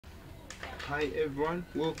Hi everyone,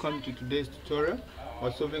 welcome to today's tutorial.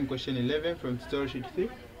 We're solving question 11 from tutorial sheet 3,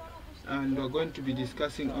 and we're going to be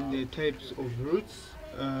discussing on the types of roots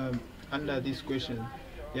under this question.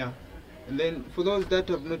 And then for those that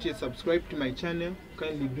have not yet subscribed to my channel,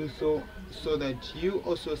 kindly do so that you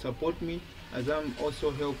also support me as I'm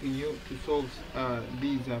also helping you to solve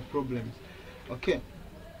these problems. Okay,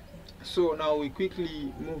 so now we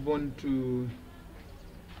quickly move on to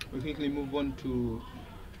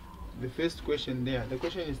the first question there. The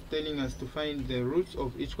question is telling us to find the roots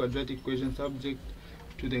of each quadratic equation subject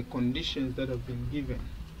to the conditions that have been given.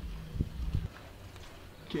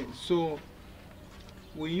 Okay, so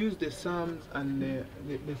we use the sums and the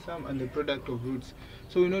sum and the product of roots.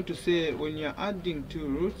 So we know to say when you're adding two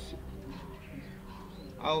roots,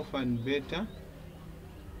 alpha and beta,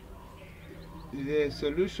 the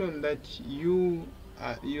solution that you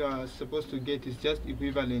are supposed to get is just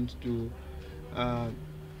equivalent to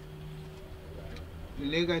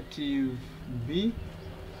negative b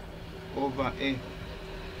over a.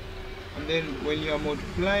 And then when you are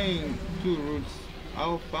multiplying two roots,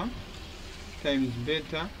 alpha times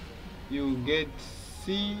beta, you get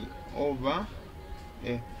c over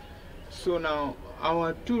a. So now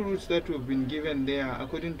our two roots that we've been given there,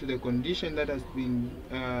 according to the condition that has been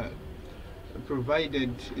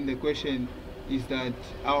provided in the question, is that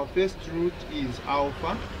our first root is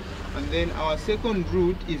alpha, and then our second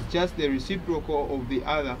root is just the reciprocal of the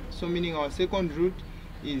other. So meaning our second root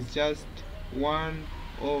is just 1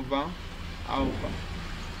 over alpha.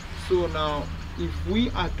 So now if we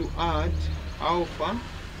are to add alpha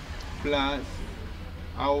plus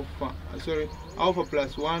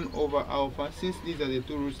 1 over alpha, since these are the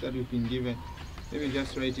two roots that we've been given, let me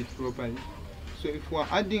just write it properly. So if we're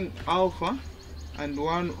adding alpha and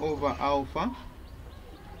 1 over alpha,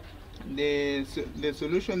 the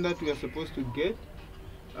solution that we are supposed to get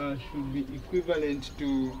should be equivalent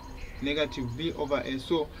to negative b over a.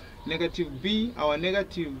 So negative b, our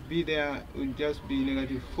negative b there would just be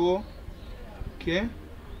negative 4, okay,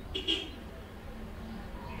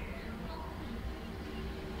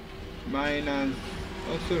 minus,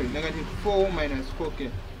 negative 4 minus 4k,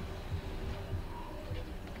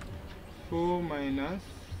 4 minus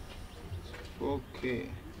 4k,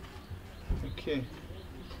 okay,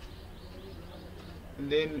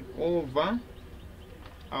 and then over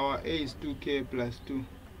our a is 2k plus 2.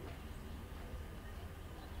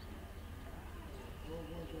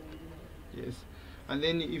 Yes, and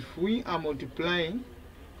then if we are multiplying,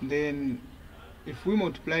 then if we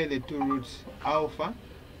multiply the two roots, alpha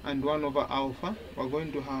and 1 over alpha, we're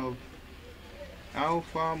going to have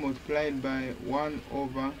alpha multiplied by 1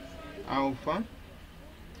 over alpha.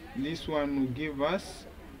 This one will give us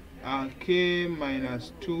k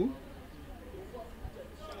minus 2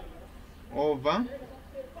 over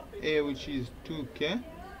a, which is 2k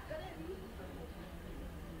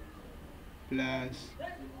plus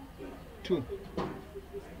 2.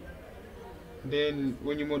 Then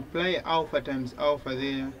when you multiply alpha times alpha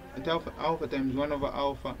there, and alpha times 1 over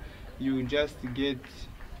alpha, you just get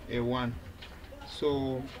a 1.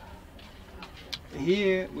 So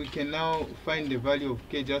here we can now find the value of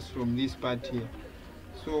k just from this part here.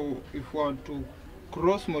 So if we want to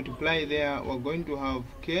cross multiply there, we're going to have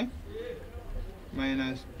k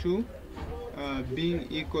minus 2 being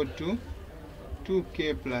equal to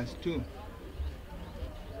 2k plus 2.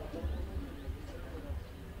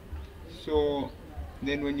 So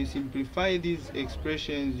then when you simplify these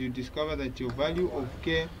expressions, you discover that your value of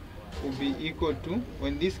k will be equal to,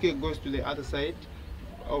 when this k goes to the other side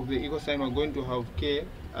of the equal sign, we're going to have k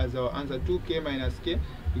as our answer. 2k minus k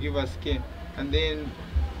will give us k, and then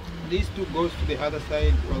these two goes to the other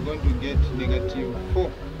side, we're going to get negative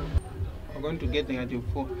 4. We're going to get negative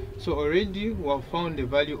 4. So already we have found the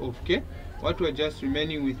value of k. What we're just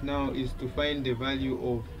remaining with now is to find the value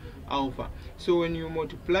of alpha. So when you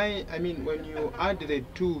multiply, when you add the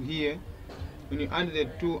 2 here, when you add the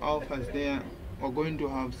 2 alphas there, we're going to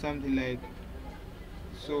have something like,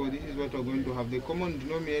 so this is what we're going to have. The common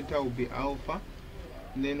denominator will be alpha,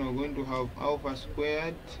 and then we're going to have alpha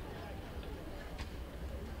squared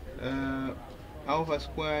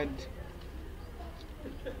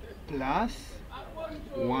plus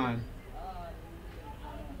 1,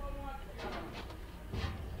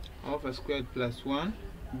 alpha squared plus 1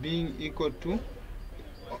 being equal to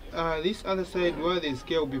this other side where there's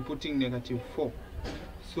k, will be putting negative 4.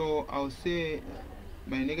 So I'll say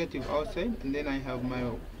my negative outside, and then I have my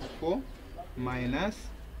 4 minus,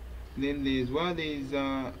 then there's where there is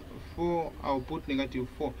 4, I'll put negative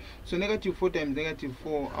 4. So negative 4 times negative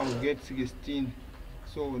 4, I'll get 16.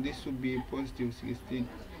 So this would be positive 16.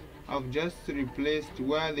 I've just replaced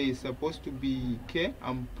where there is supposed to be k,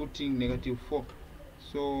 I'm putting -4,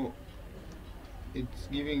 so it's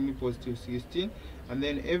giving me positive 16. And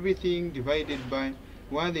then everything divided by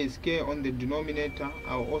where there is k on the denominator,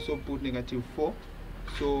 I'll also put -4,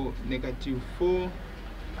 so -4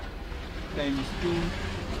 times 2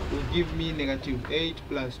 will give me -8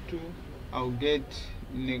 plus 2, I'll get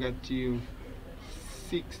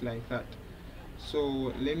 -6, like that.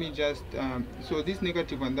 So let me just so this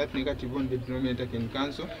negative and that negative on the denominator can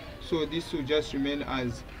cancel, so this will just remain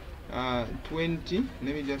as 20.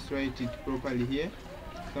 Let me just write it properly here.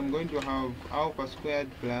 So I'm going to have alpha squared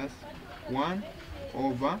plus 1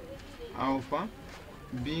 over alpha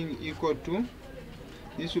being equal to,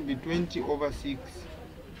 this will be 20 over 6.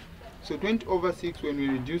 So 20 over 6, when we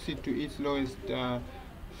reduce it to its lowest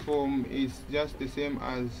form, is just the same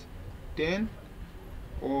as 10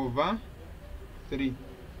 over 3.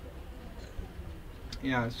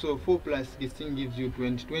 Yeah, so 4 plus 16 gives you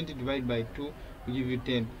 20. 20 divided by 2 will give you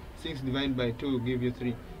 10. 6 divided by 2 will give you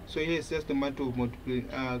 3. So here it's just a matter of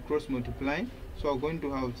cross multiplying. So I'm going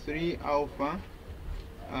to have 3 alpha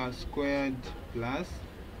squared plus,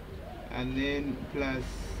 and then plus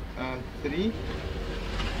 3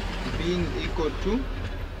 being equal to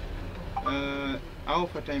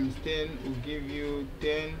alpha times 10 will give you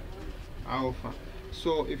 10 alpha.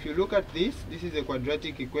 So if you look at this, this is a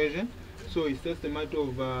quadratic equation, so it's just a matter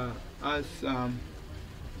of us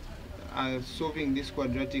solving this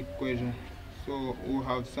quadratic equation. So we'll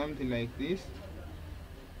have something like this.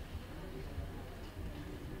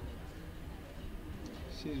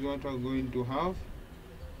 This is what we're going to have,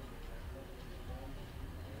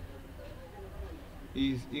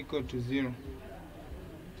 is equal to 0.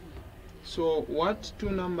 So what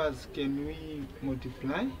two numbers can we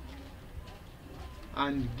multiply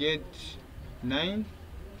and get 9,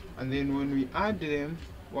 and then when we add them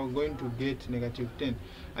we're going to get -10.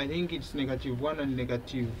 I think it's -1 and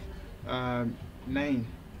 -9.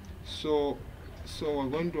 So we're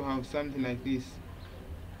going to have something like this: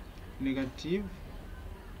 negative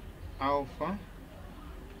alpha,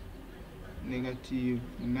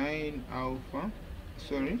 -9 alpha,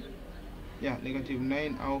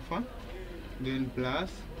 -9 alpha, then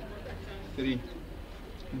plus 3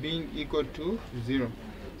 being equal to 0.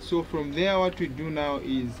 So from there, what we do now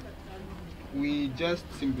is we just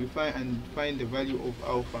simplify and find the value of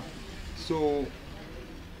alpha. So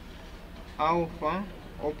alpha,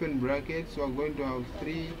 open bracket, so we're going to have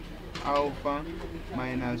 3 alpha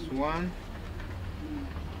minus 1,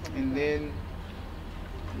 and then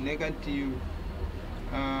negative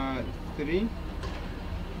 3,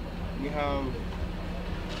 we have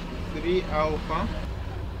 3 alpha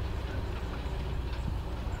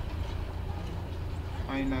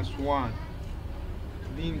minus 1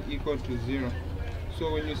 being equal to 0.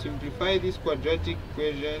 So when you simplify this quadratic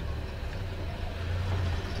equation,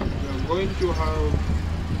 you're going to have,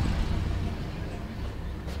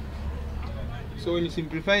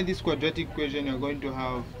 you're going to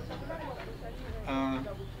have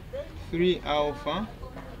 3 alpha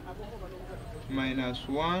minus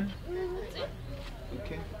 1.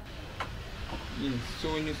 Okay, yes.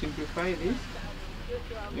 So when you simplify this,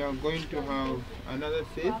 you are going to have another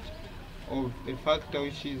set of a factor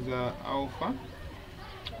which is alpha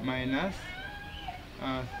minus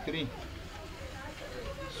 3,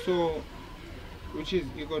 so which is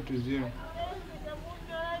equal to 0.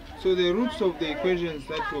 So the roots of the equations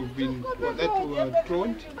that we were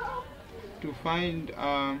told to find,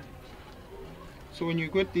 so when you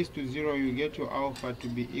equate this to 0, you get your alpha to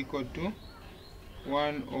be equal to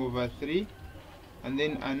 1 over 3, and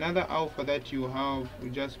then another alpha that you have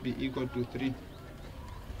will just be equal to 3.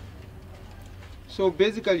 So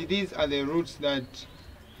basically these are the roots that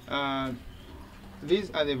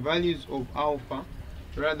these are the values of alpha,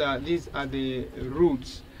 rather these are the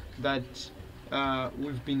roots that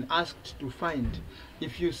we've been asked to find.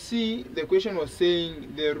 If you see, the question was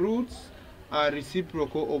saying the roots are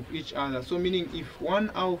reciprocal of each other, so meaning if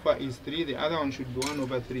one alpha is 3, the other one should be 1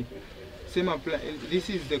 over 3. Same apply. This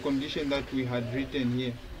is the condition that we had written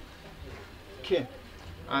here. Okay,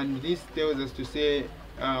 and this tells us to say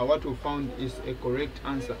what we found is a correct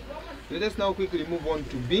answer. Let us now quickly move on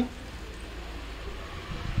to B.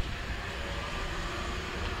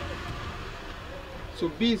 So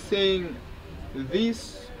B is saying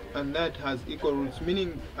this and that has equal roots,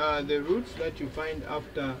 meaning the roots that you find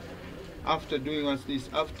after doing what's this,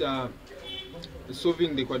 after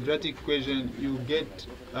solving the quadratic equation, you get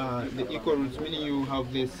the equal roots, meaning you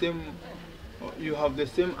have the same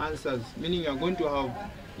answers, meaning you are going to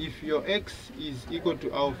have, if your x is equal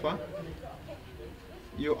to alpha,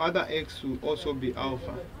 your other x will also be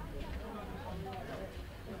alpha.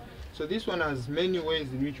 So this one has many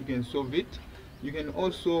ways in which you can solve it. You can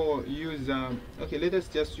also use okay, let us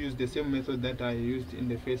just use the same method that I used in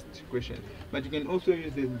the first question, but you can also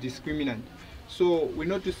use the discriminant. So we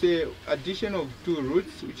know to say addition of two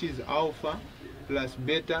roots, which is alpha plus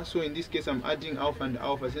beta. So in this case I'm adding alpha and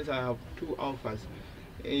alpha, since I have two alphas,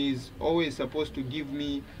 is always supposed to give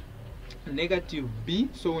me negative b.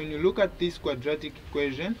 So when you look at this quadratic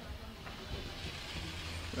equation,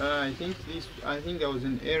 I think there was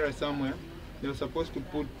an error somewhere. They were supposed to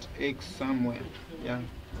put x somewhere. Yeah.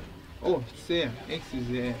 Oh, it's there. X is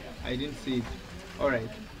there. I didn't see it. Alright.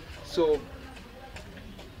 So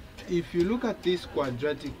if you look at this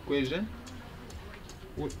quadratic equation,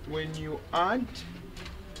 when you add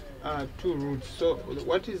two roots, so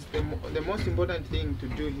what is the most important thing to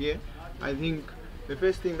do here? I think the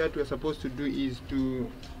first thing that we're supposed to do is to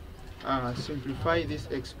simplify this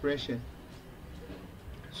expression.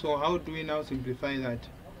 So how do we now simplify that?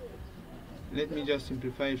 Let me just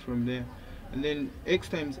simplify it from there. And then x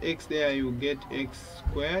times x, there you get x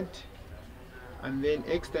squared. And then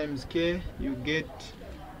x times k, you get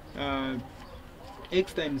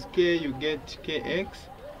x times k, you get kx.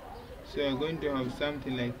 So you're going to have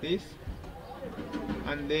something like this.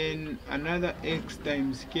 And then another x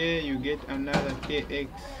times k, you get another kx.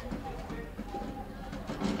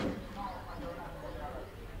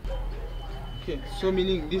 Okay, so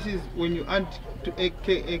meaning this is when you add to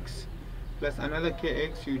kx plus another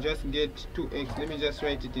kx, you just get 2x. Let me just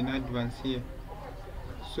write it in advance here.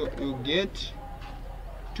 So you get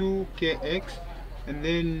 2kx, and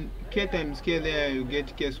then k times k, there you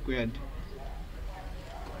get k squared.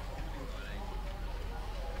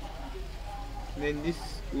 Then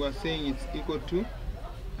this we are saying it's equal to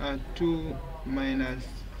 2 minus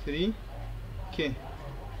 3k.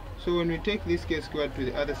 So when we take this k squared to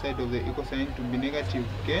the other side of the equal sign to be negative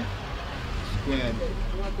k squared.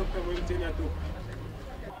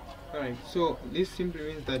 Alright, so this simply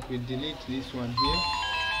means that we delete this one here.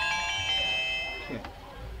 Okay.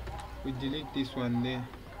 We delete this one there.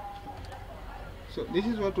 So this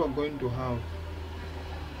is what we're going to have.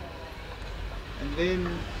 And then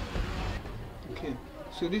okay,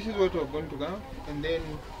 so this is what we're going to have, and then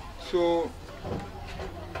so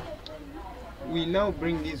we now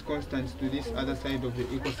bring these constants to this other side of the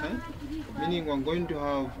equal sign, meaning we're going to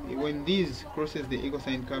have, when these crosses the equal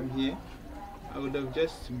sign come here, I would have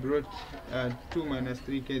just brought 2 minus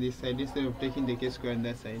 3k this side instead of taking the k squared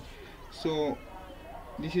that side. So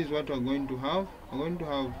this is what we're going to have. We're going to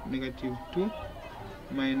have negative 2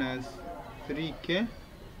 minus 3k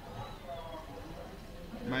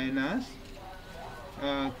minus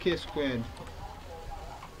k squared.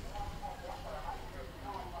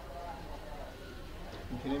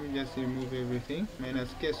 Okay, let me just remove everything.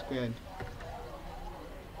 Minus k squared.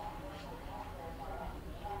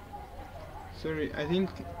 Sorry, I think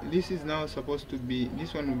this is now supposed to be,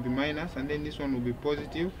 this one will be minus, and then this one will be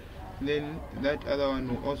positive, then that other one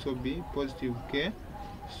will also be positive k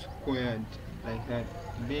squared, like that,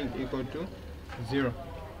 being equal to 0.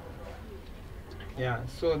 Yeah,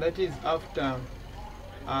 so that is after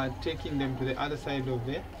taking them to the other side of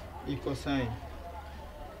the equal sign.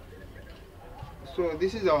 So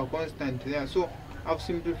this is our constant there. So I've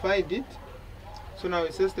simplified it. So now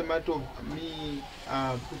it's just a matter of me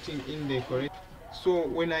putting in the correct. So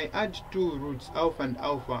when I add two roots, alpha and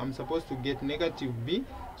alpha, I'm supposed to get negative b.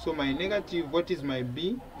 So my negative, what is my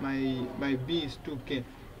b? My b is 2k.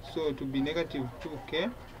 So to be negative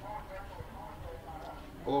 2k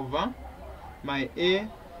over my a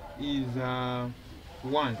is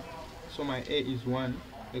 1. So my a is 1,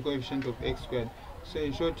 the coefficient of x squared. So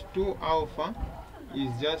in short, 2 alpha is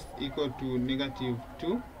just equal to negative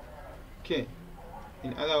 2k.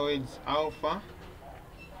 In other words, alpha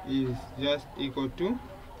is just equal to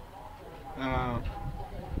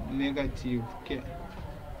negative k.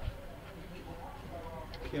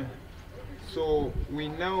 Okay. So we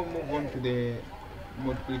now move on to the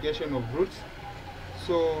multiplication of roots.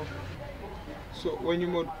 So when you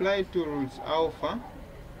multiply two roots, alpha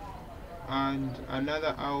and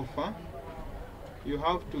another alpha, you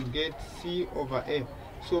have to get c over a.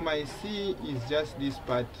 So my c is just this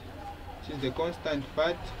part, which is the constant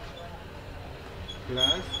part,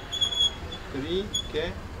 plus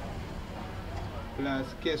 3k plus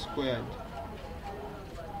k squared.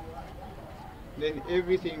 Then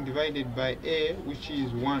everything divided by a, which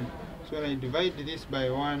is 1. So when I divide this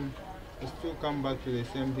by 1, it still come back to the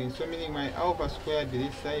same thing. So meaning my alpha squared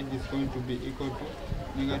this side is going to be equal to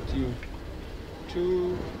negative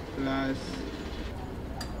 2 plus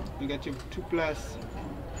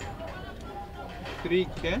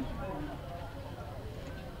 3k,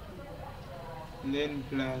 then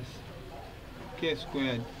plus k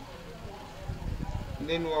squared. And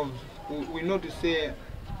then we know to say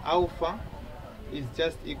alpha is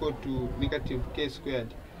just equal to negative k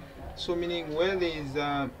squared. So meaning where there is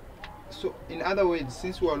so in other words,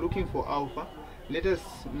 since we are looking for alpha, let us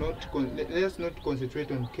not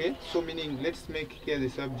concentrate on k. So meaning let's make k the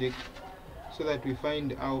subject so that we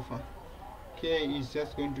find alpha. K is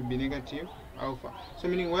just going to be negative alpha. So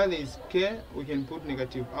meaning where there is k, we can put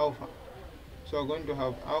negative alpha. So we're going to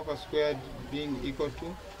have alpha squared being equal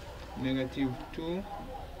to negative 2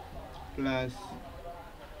 plus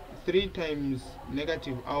 3 times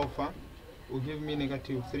negative alpha will give me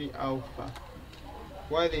negative 3 alpha.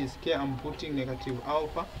 While there is k, I'm putting negative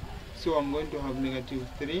alpha, so I'm going to have negative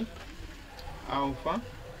 3 alpha.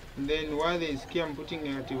 And then while there is k, I'm putting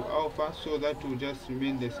negative alpha, so that will just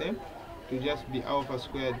remain the same, to just be alpha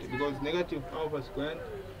squared, because negative alpha squared,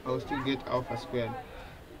 I'll still get alpha squared.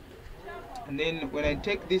 And then when I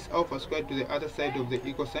take this alpha squared to the other side of the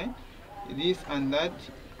equal sign, this and that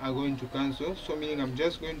are going to cancel, so meaning I'm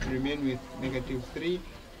just going to remain with negative 3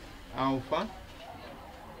 alpha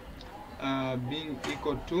being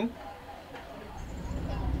equal to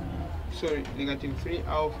negative 3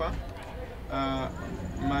 alpha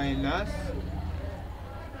minus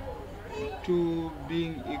 2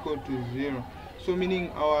 being equal to 0. So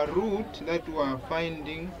meaning our root that we are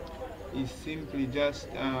finding is simply just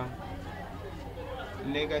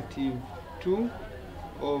negative 2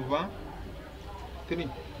 over 3.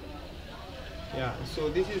 Yeah, so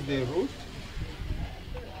this is the root,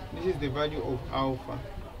 this is the value of alpha.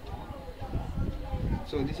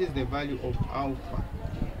 So this is the value of alpha.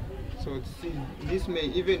 So see, this may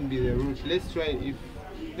even be the root. Let's try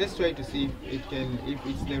to see if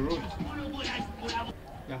it's the root.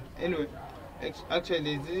 Yeah, anyway,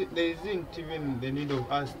 actually there isn't even the need of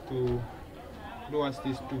us to do us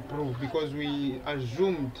this to prove, because we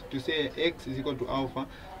assumed to say x is equal to alpha,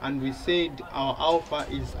 and we said our alpha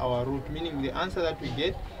is our root, meaning the answer that we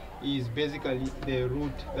get is basically the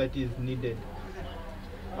root that is needed.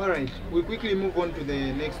 Alright, we quickly move on to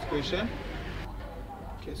the next question.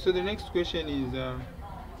 Okay, so the next question is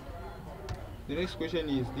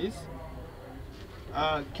this: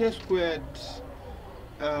 k squared,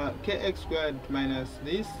 kx squared minus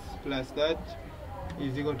this plus that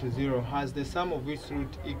is equal to 0 has the sum of its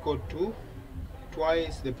root equal to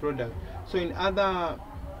twice the product. So in other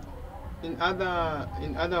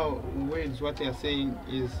words, what they are saying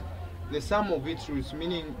is the sum of its roots,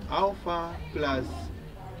 meaning alpha plus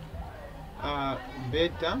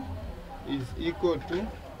beta is equal to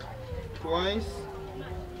twice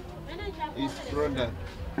its product.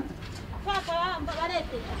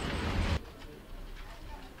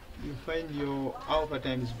 You find your alpha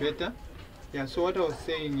times beta. Yeah, so what I was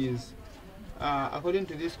saying is, according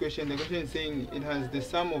to this question, the question is saying it has the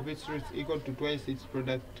sum of its roots equal to twice its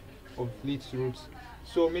product of its roots.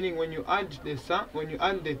 So meaning when you add the sum, when you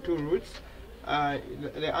add the two roots,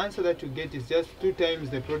 the answer that you get is just 2 times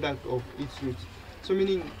the product of its roots. So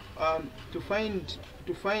meaning to find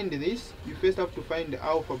this, you first have to find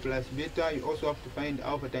alpha plus beta. You also have to find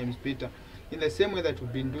alpha times beta, in the same way that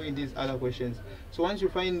we've been doing these other questions. So once you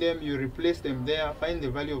find them, you replace them there, find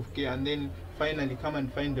the value of k, and then finally come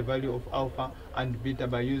and find the value of alpha and beta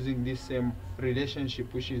by using this same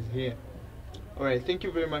relationship which is here. Alright, thank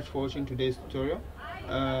you very much for watching today's tutorial.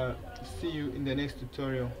 See you in the next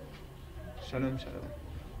tutorial. Shalom, shalom.